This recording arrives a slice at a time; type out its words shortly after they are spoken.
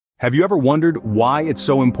Have you ever wondered why it's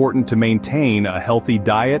so important to maintain a healthy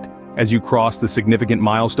diet as you cross the significant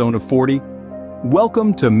milestone of 40?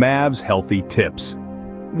 Welcome to Mavs Healthy Tips,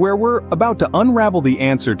 where we're about to unravel the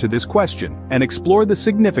answer to this question and explore the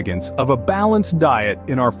significance of a balanced diet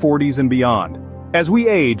in our 40s and beyond. As we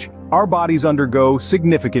age, our bodies undergo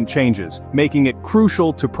significant changes, making it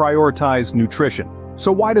crucial to prioritize nutrition.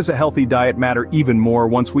 So why does a healthy diet matter even more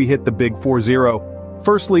once we hit the big 40?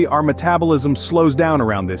 Firstly, our metabolism slows down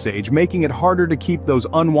around this age, making it harder to keep those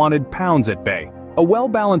unwanted pounds at bay. A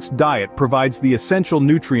well-balanced diet provides the essential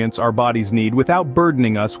nutrients our bodies need without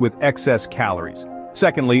burdening us with excess calories.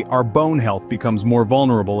 Secondly, our bone health becomes more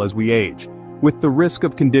vulnerable as we age, with the risk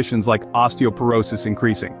of conditions like osteoporosis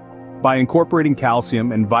increasing. By incorporating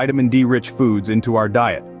calcium and vitamin D-rich foods into our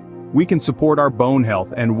diet, we can support our bone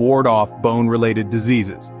health and ward off bone-related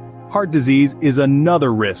diseases. Heart disease is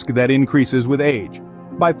another risk that increases with age.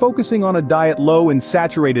 By focusing on a diet low in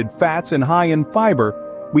saturated fats and high in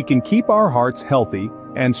fiber, we can keep our hearts healthy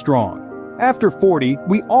and strong. After 40,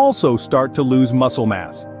 we also start to lose muscle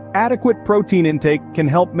mass. Adequate protein intake can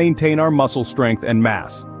help maintain our muscle strength and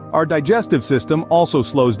mass. Our digestive system also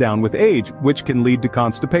slows down with age, which can lead to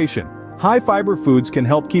constipation. High-fiber foods can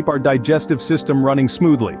help keep our digestive system running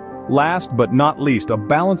smoothly. Last but not least, a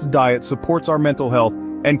balanced diet supports our mental health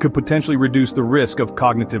and could potentially reduce the risk of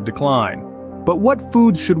cognitive decline. But what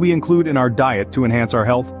foods should we include in our diet to enhance our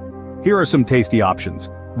health? Here are some tasty options.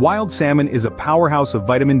 Wild salmon is a powerhouse of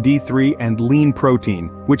vitamin D3 and lean protein,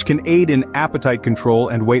 which can aid in appetite control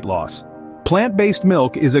and weight loss. Plant-based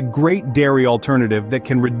milk is a great dairy alternative that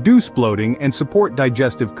can reduce bloating and support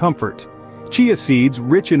digestive comfort. Chia seeds,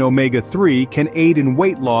 rich in omega-3, can aid in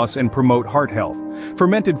weight loss and promote heart health.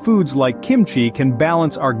 Fermented foods like kimchi can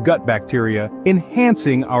balance our gut bacteria,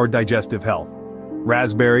 enhancing our digestive health.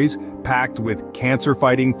 Raspberries, packed with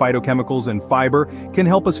cancer-fighting phytochemicals and fiber, can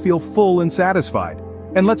help us feel full and satisfied.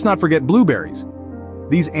 And let's not forget blueberries.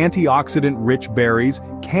 These antioxidant-rich berries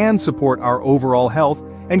can support our overall health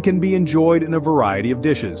and can be enjoyed in a variety of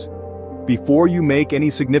dishes. Before you make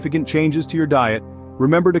any significant changes to your diet,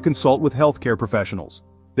 remember to consult with healthcare professionals.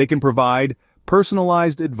 They can provide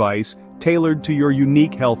personalized advice tailored to your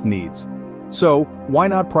unique health needs. So, why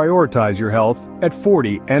not prioritize your health at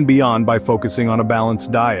 40 and beyond by focusing on a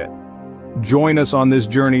balanced diet? Join us on this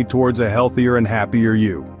journey towards a healthier and happier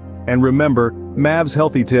you. And remember, Mavs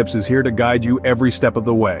Healthy Tips is here to guide you every step of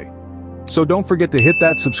the way. So don't forget to hit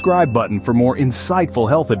that subscribe button for more insightful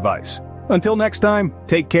health advice. Until next time,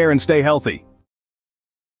 take care and stay healthy.